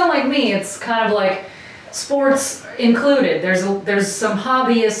 well, you sound like me. It's kind of like sports included. There's some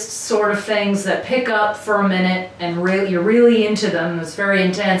hobbyist sort of things that pick up for a minute and you're really into them. It's very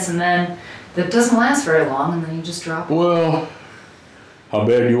intense, and then that doesn't last very long, and then you just drop it. Well, how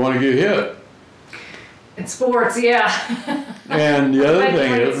bad do you want to get hit? In sports, yeah. And the other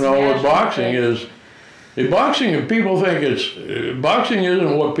thing is, with boxing is, boxing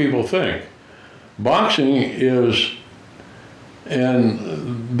isn't what people think. Boxing is,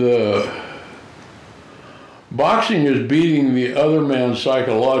 boxing is beating the other man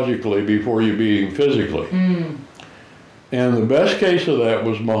psychologically before you beat him physically. And the best case of that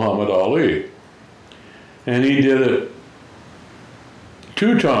was Muhammad Ali. And he did it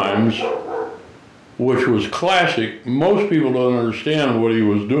 2 times, which was classic. Most people don't understand what he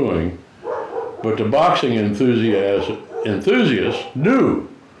was doing, but the boxing enthusiasts knew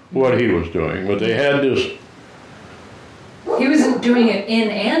what he was doing, but they had this. He was doing it in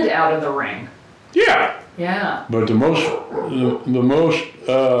and out of the ring. Yeah. Yeah. But two of the most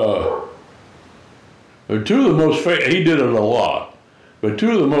he did it a lot, but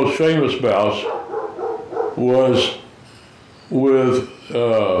 2 of the most famous bouts was with,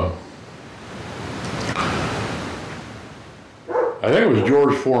 I think it was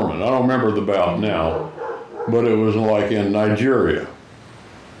George Foreman. I don't remember the bout now, but it was like in Nigeria.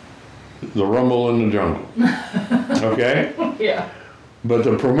 The Rumble in the Jungle. Okay? Yeah. But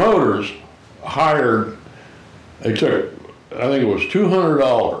the promoters they took, I think it was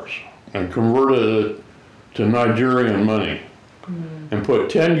 $200 and converted it to Nigerian money and put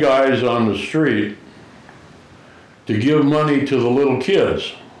 10 guys on the street to give money to the little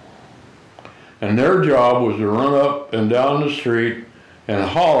kids. And their job was to run up and down the street and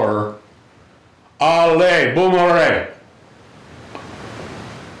holler, "Ale, boomerang!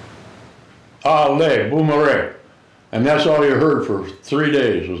 Ale, boomerang!" And that's all you heard for 3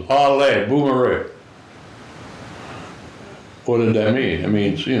 days was "Ale, boomerang!" What did that mean? It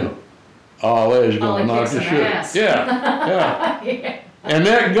means, Ale is going to knock the shit. Ass. Yeah. Yeah. And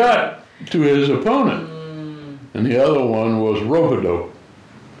that got to his opponent. And the other one was rope-a-dope.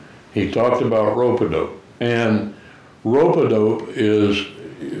 He talked about rope-a-dope. And rope-a-dope is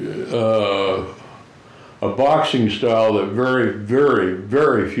a boxing style that very, very,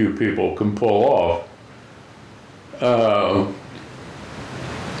 very few people can pull off.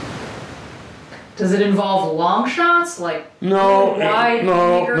 Does it involve long shots, like No.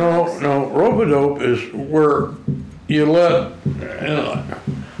 Rope-a-dope is where you let.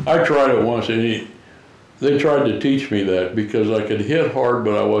 I tried it once, and they tried to teach me that because I could hit hard,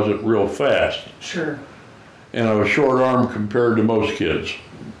 but I wasn't real fast. Sure. And I was short-armed compared to most kids.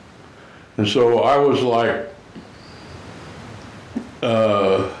 And so I was like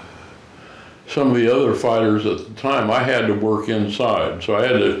some of the other fighters at the time. I had to work inside, so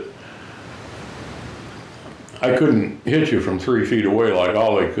I couldn't hit you from 3 feet away like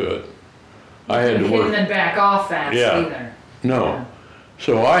Ollie could. I had to work. And then back off fast either. No. Yeah.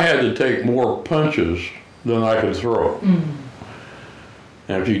 So I had to take more punches than I could throw.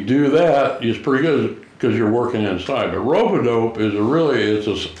 And if you do that, it's pretty good because you're working inside. But rope-a-dope is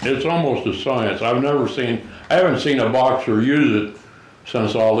it's almost a science. I haven't seen a boxer use it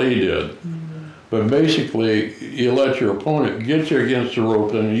since Ali did. But basically, you let your opponent get you against the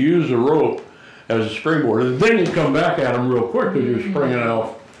rope and you use the rope as a springboard. And then you come back at them real quick because you're springing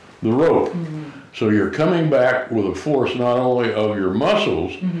off the rope. So you're coming back with a force not only of your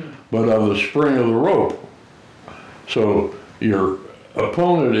muscles, but of the spring of the rope. So your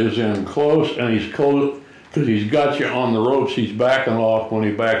opponent is in close, and he's close because he's got you on the ropes. He's backing off. When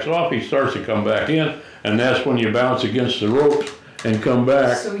he backs off, he starts to come back in, and that's when you bounce against the ropes and come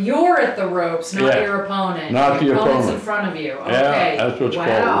back. So you're at the ropes, not your opponent. Not the opponent. Opponent's in front of you. Okay. Yeah, that's what's called.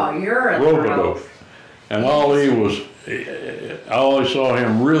 Wow, you're at the ropes. And I only saw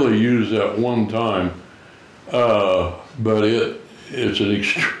him really use that one time, but it's an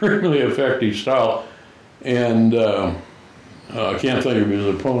extremely effective style. And I can't think of his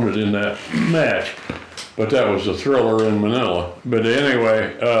opponent in that match, but that was a thriller in Manila. But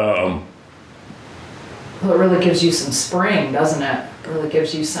anyway. Well, it really gives you some spring, doesn't it? It really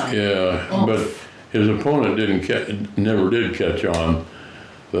gives you some. Yeah, but his opponent never did catch on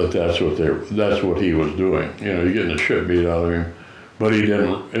that's what he was doing. You're getting the shit beat out of him, but he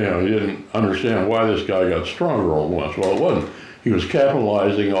didn't understand why this guy got stronger all at once. Well, it wasn't. He was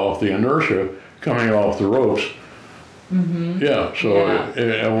capitalizing off the inertia coming off the ropes. Yeah. So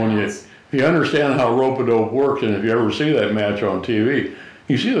if you understand how rope-a-dope works, and if you ever see that match on TV,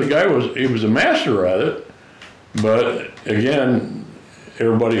 you see the guy was a master at it. But again,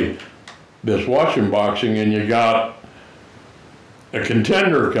 everybody that's watching boxing, and you got a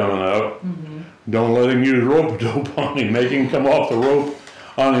contender coming up, don't let him use rope dope on him, make him come off the rope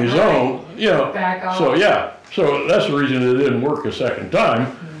on his own, Back off. So that's the reason it didn't work a second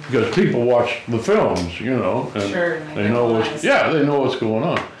time, because people watch the films, and Sure, they know what's going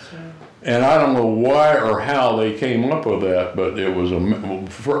on. Sure. And I don't know why or how they came up with that, but it was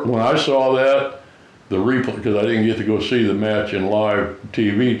when I saw that, the replay, because I didn't get to go see the match in live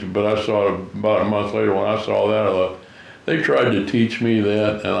TV, but I saw it about a month later. When I saw that, I thought, they tried to teach me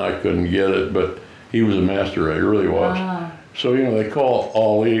that, and I couldn't get it, but he was a master, he really was. So, they call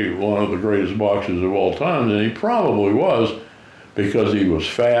Ali one of the greatest boxers of all time, and he probably was, because he was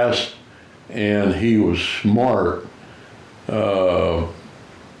fast, and he was smart, and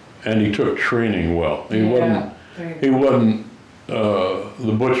he took training well. He wasn't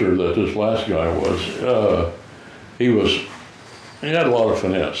the butcher that this last guy was. He had a lot of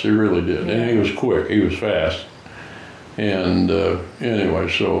finesse, he really did, and he was quick, he was fast. And anyway,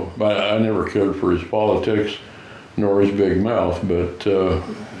 but I never cared for his politics, nor his big mouth, but, Well,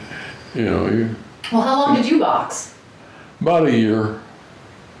 how long did you box? About a year.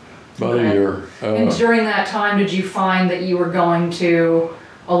 And during that time, did you find that you were going to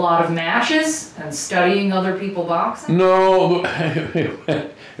a lot of matches and studying other people boxing? No,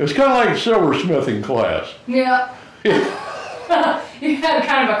 it was kind of like silversmithing class. Yeah. You had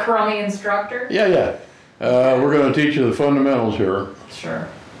kind of a crummy instructor? Yeah. We're going to teach you the fundamentals here. Sure.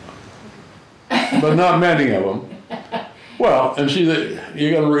 But not many of them. Well, and see,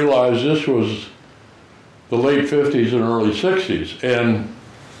 you got to realize this was the late 50s and early 60s, and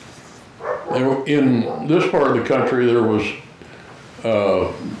in this part of the country there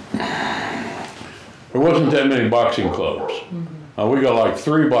wasn't that many boxing clubs. We got like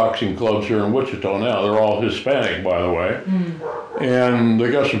 3 boxing clubs here in Wichita now. They're all Hispanic, by the way, and they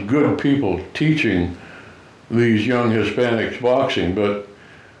got some good people teaching these young Hispanics boxing. But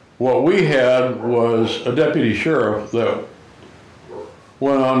what we had was a deputy sheriff that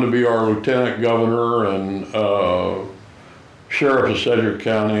went on to be our lieutenant governor and sheriff of Sedgwick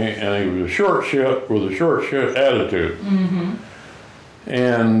County, and he was a short shit with a short shit attitude.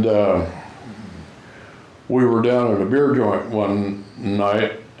 And we were down at a beer joint one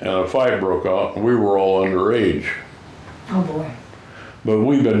night, and a fight broke out, and we were all underage. Oh boy. But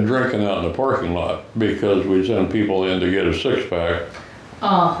we'd been drinking out in the parking lot because we'd send people in to get a 6-pack.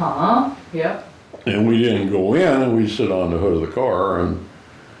 Yep. And we didn't go in, and we'd sit on the hood of the car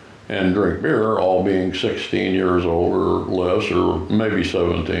and drink beer, all being 16 years old or less, or maybe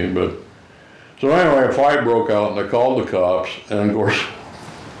 17. But so anyway, a fight broke out, and they called the cops, and of course,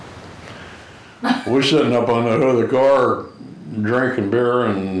 we're sitting up on the hood of the car drinking beer,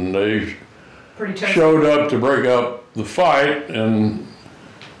 and they showed up to break up the fight, and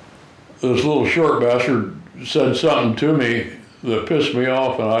this little short bastard said something to me that pissed me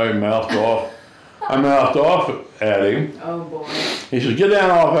off, and I mouthed off at him. Oh boy. He says, "Get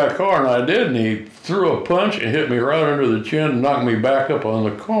down off that car," and I did, and he threw a punch and hit me right under the chin and knocked me back up on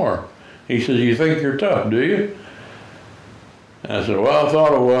the car. He says, "You think you're tough, do you?" And I said, "Well, I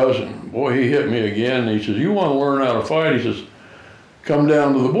thought I was," and boy, he hit me again, and he says, "You want to learn how to fight?" He says, "Come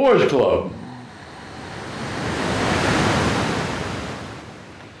down to the boys club."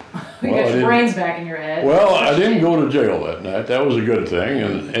 You got your brains back in your head. Well, I didn't go to jail that night. That was a good thing.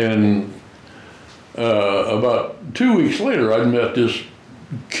 And about 2 weeks later, I'd met this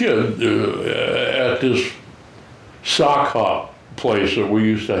kid at this sock hop place that we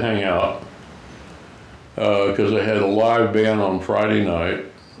used to hang out because they had a live band on Friday night,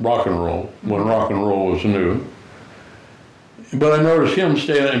 rock and roll, when rock and roll was new. But I noticed him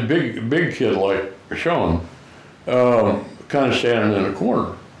standing, big kid like Sean, kind of standing in a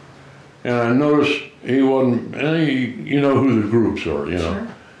corner. And I noticed he wasn't you know who the groups are, you know. Sure.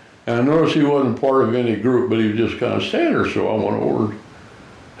 And I noticed he wasn't part of any group, but he was just kind of standing there, so I went over.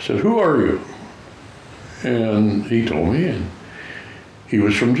 I said, "Who are you?" And he told me, and he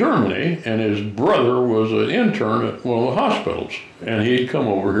was from Germany, and his brother was an intern at one of the hospitals. And he'd come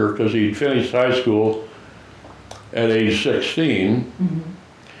over here because he'd finished high school at age 16,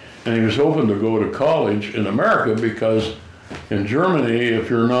 and he was hoping to go to college in America because in Germany, if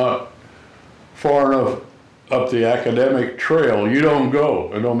you're not far enough up the academic trail, you don't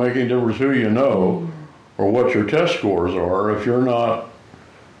go. It don't make any difference who you know or what your test scores are. If you're not,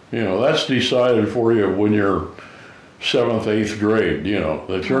 that's decided for you when you're 7th, 8th grade,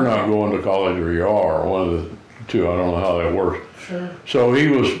 that you're not going to college or you are, one of the two. I don't know how that works. Sure. So he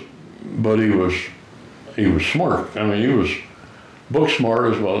was smart. I mean, he was book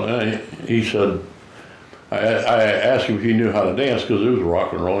smart as well. And he said, I asked him if he knew how to dance because it was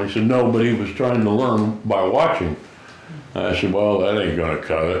rock and roll. He said no, but he was trying to learn by watching. And I said, "Well, that ain't gonna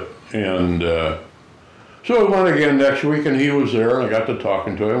cut it." And so we went again next week, and he was there, and I got to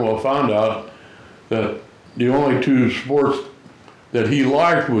talking to him. Well, found out that the only two sports that he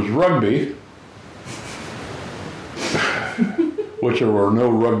liked was rugby, which there were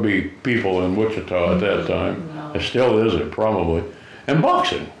no rugby people in Wichita at that time. No. There still isn't, probably. And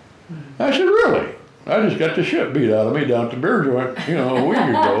boxing. I said, really? I just got the shit beat out of me down at the beer joint, a week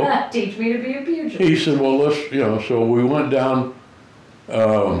ago. Teach me to be a pugilist. He said, well, let's, so we went down,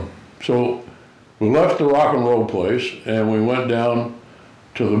 so we left the rock and roll place and we went down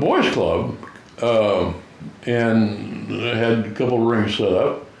to the boys club and had a couple of rings set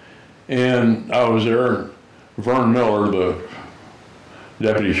up. And I was there, and Vern Miller, the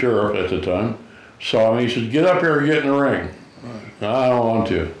deputy sheriff at the time, saw me. He said, get up here and get in the ring. I don't want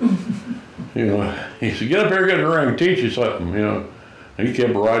to. He said, get up here and get in the ring, teach you something, And he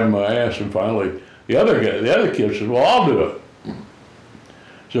kept riding my ass, and finally the other kid said, well, I'll do it.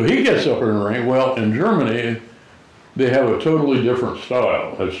 So he gets up in the ring. Well, in Germany, they have a totally different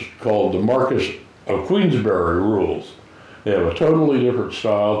style. It's called the Marcus of Queensberry rules. They have a totally different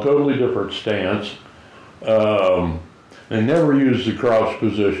style, totally different stance. They never use the crouch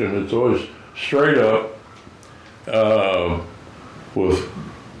position. It's always straight up with,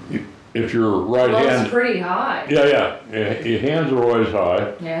 if your right hand... It's pretty high. Yeah. Your hands are always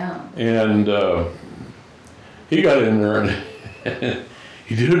high. Yeah. And he got in there and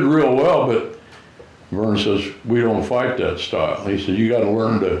he did real well, but Vern says, we don't fight that style. He said, you got to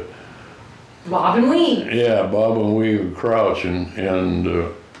learn to... Bob and weave. Yeah, bob and weave and crouch and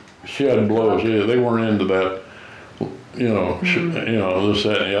shed blows. Yeah, they weren't into that, this,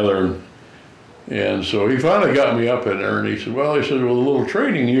 that, and the other. And so he finally got me up in there, and he said, with a little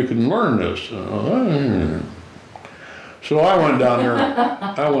training, you can learn this. So I went down there,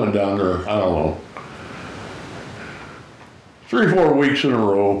 I don't know, 3-4 weeks in a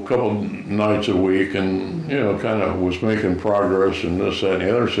row, a couple nights a week, and, kind of was making progress and this, that, and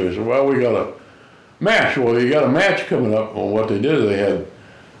the other. So he said, well, we got a match. Well, you got a match coming up. Well, what they did, they had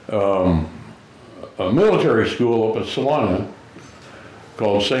a military school up at Salina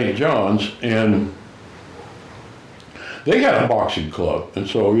called St. John's, and they had a boxing club. And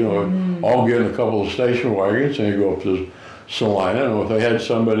so, I'll get in a couple of station wagons and you go up to Salina, and if they had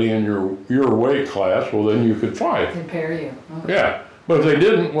somebody in your weight class, well, then you could fight. Compare you. Okay. Yeah. But if they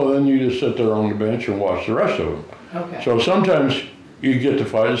didn't, well, then you just sit there on the bench and watch the rest of them. Okay. So sometimes you'd get to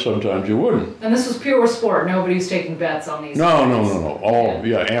fight, and sometimes you wouldn't. And this was pure sport. Nobody's taking bets on these. No. All,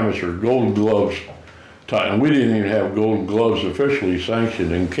 amateur, golden gloves. And we didn't even have golden gloves officially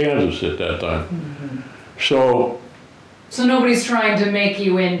sanctioned in Kansas at that time. Mm-hmm. So nobody's trying to make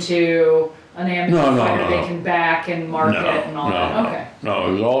you into an amateur fighter they can back and market and all that? Okay. No,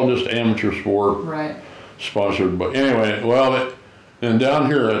 it was all just amateur sport. Right. Sponsored. But anyway, and down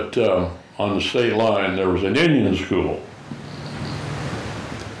here at on the state line, there was an Indian school.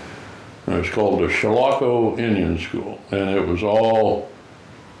 And it was called the Chilocco Indian School. And it was all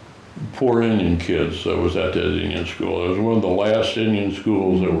poor Indian kids that was at that Indian school. It was one of the last Indian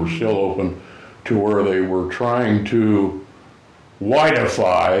schools that were still open, to where they were trying to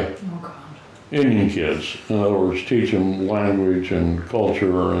whiteify Indian kids. In other words, teach them language and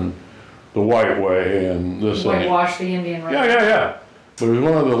culture and the white way and this thing. Whitewash the Indian race. Yeah. But it was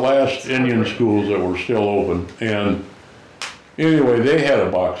one of the last Indian schools that were still open. And anyway, they had a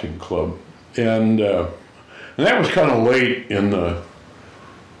boxing club. And that was kind of late in the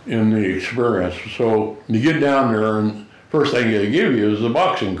experience. So you get down there, and first thing they give you is the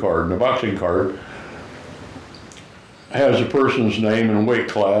boxing card. And the boxing card has a person's name and weight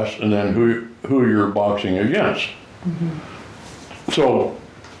class, and then who you're boxing against. Mm-hmm. So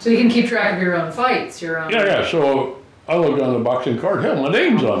you can keep track of your own fights, your own. Yeah. So I looked on the boxing card. Hell, my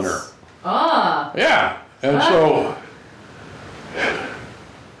name's on there. Ah. Yeah, and so.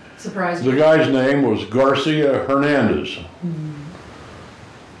 Surprising. The guy's name was Garcia Hernandez. Mm-hmm.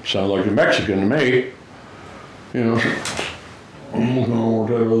 Sounds like a Mexican to me. I'm looking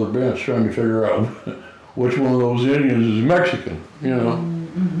over that other bench trying to figure out which one of those Indians is Mexican,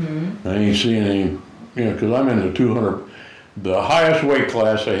 Mm-hmm. I ain't seeing any, because I'm in the 200, the highest weight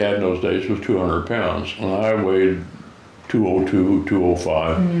class they had in those days was 200 pounds, and I weighed 202,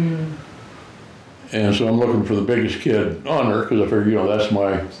 205. Mm. And so I'm looking for the biggest kid on there, because I figure, that's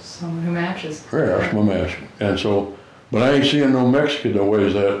my... Someone who matches. Yeah, that's my match. And so, but I ain't seeing no Mexican that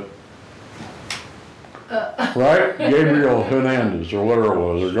weighs that. Right? Gabriel Hernandez, or whatever it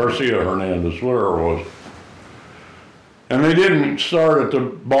was, or Garcia Hernandez, whatever it was. And they didn't start at the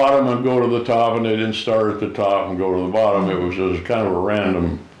bottom and go to the top, and they didn't start at the top and go to the bottom. It was just kind of a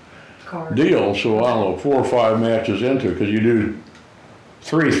random deal. So I don't know, 4 or 5 matches into it, because you do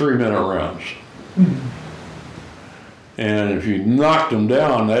 3-minute rounds. And if you knocked them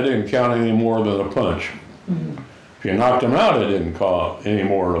down, that didn't count any more than a punch. If you knocked them out, it didn't count any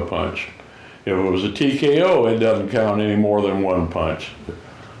more than a punch. If it was a TKO, it doesn't count any more than one punch.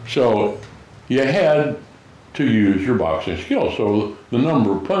 So you had to use your boxing skills. So the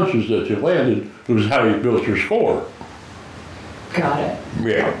number of punches that you landed was how you built your score. Got it.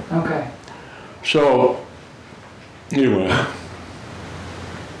 Yeah. Okay. So, anyway.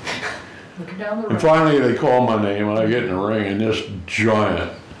 Looking down the road. And finally they call my name and I get in the ring and this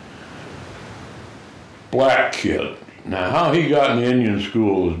giant black kid. Now how he got in the Indian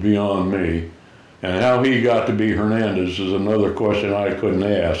school is beyond me. And how he got to be Hernandez is another question I couldn't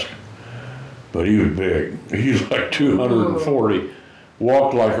ask. But he was big. He's like 240.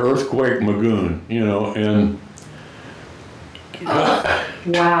 Walked like Earthquake Magoon, and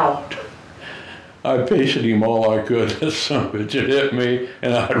wow. I pasted him all I could. That son of a bitch, it hit me,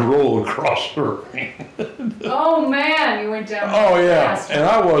 and I'd roll across the ring. Oh man, you went down. Oh yeah, fast. and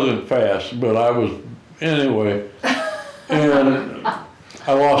I wasn't fast, but I was anyway. And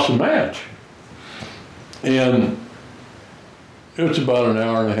I lost the match. And it's about an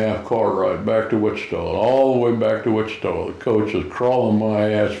hour and a half car ride back to Wichita, all the way back to Wichita. The coach is crawling my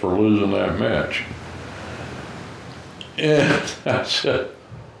ass for losing that match. And I said,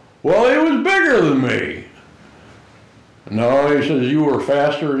 well, he was bigger than me. No, he says, you were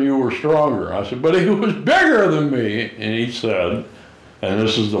faster and you were stronger. I said, but he was bigger than me. And he said, and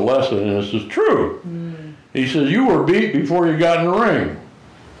this is the lesson, and this is true. He says, you were beat before you got in the ring.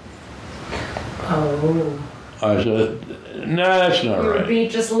 Oh. I said, nah, that's not You right. were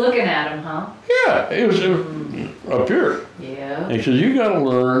beat just looking at him, huh? Yeah, it was up here. Yeah. And he says, you got to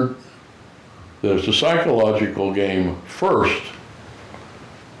learn that it's a psychological game first,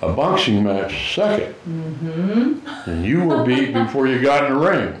 a boxing match second. And you were beat before you got in the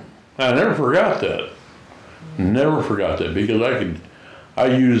ring. I never forgot that. Never forgot that, because I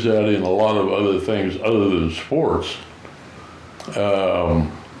use that in a lot of other things other than sports.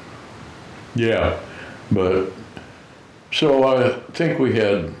 Yeah, but so I think we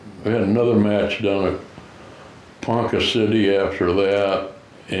had another match down at Ponca City after that,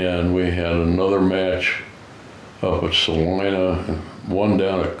 and we had another match up at Salina, one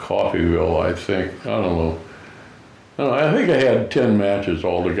down at Coffeyville, I think. I don't know. I think I had 10 matches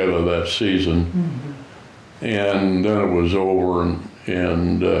altogether that season. And then it was over,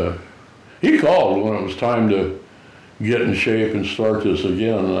 and he called when it was time to get in shape and start this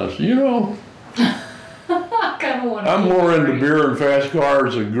again. And I said, I'm more into beer and fast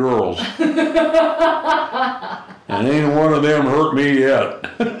cars than girls. And ain't one of them hurt me yet.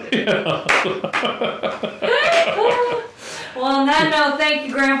 Well, on that note, thank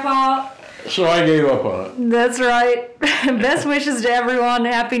you, Grandpa. So I gave up on it. That's right. Best wishes to everyone.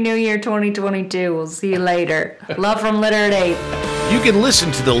 Happy New Year 2022. We'll see you later. Love from Literate Ape. You can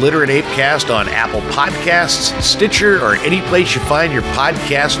listen to the Literate ApeCast on Apple Podcasts, Stitcher, or any place you find your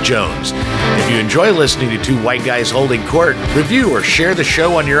podcast Jones. If you enjoy listening to two white guys holding court, review or share the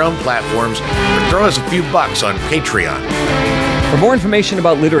show on your own platforms, or throw us a few bucks on Patreon. For more information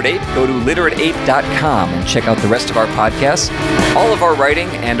about Literate Ape, go to literateape.com and check out the rest of our podcasts, all of our writing,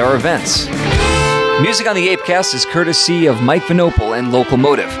 and our events. Music on the ApeCast is courtesy of Mike Vinopal and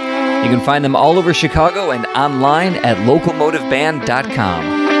Locomotive. You can find them all over Chicago and online at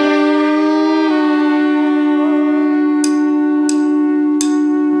locomotiveband.com.